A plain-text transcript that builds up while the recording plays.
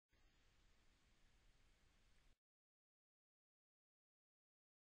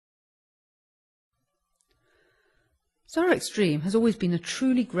Xara Xtreme has always been a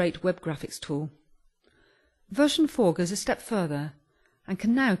truly great web graphics tool. Version 4 goes a step further and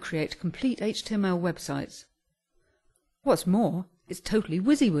can now create complete HTML websites. What's more, it's totally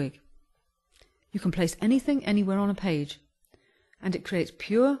WYSIWYG. You can place anything anywhere on a page, and it creates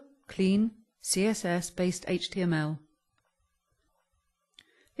pure, clean, CSS-based HTML.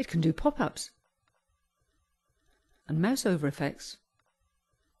 It can do pop-ups and mouse over effects,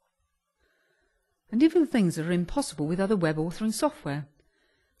 and even things that are impossible with other web authoring software,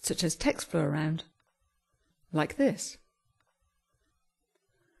 such as text flow around, like this.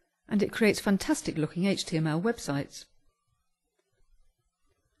 And it creates fantastic looking HTML websites.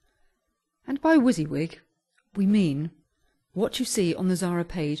 And by WYSIWYG, we mean what you see on the Xara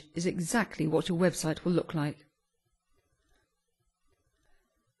page is exactly what your website will look like.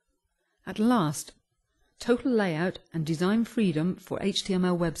 At last, total layout and design freedom for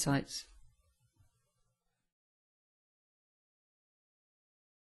HTML websites.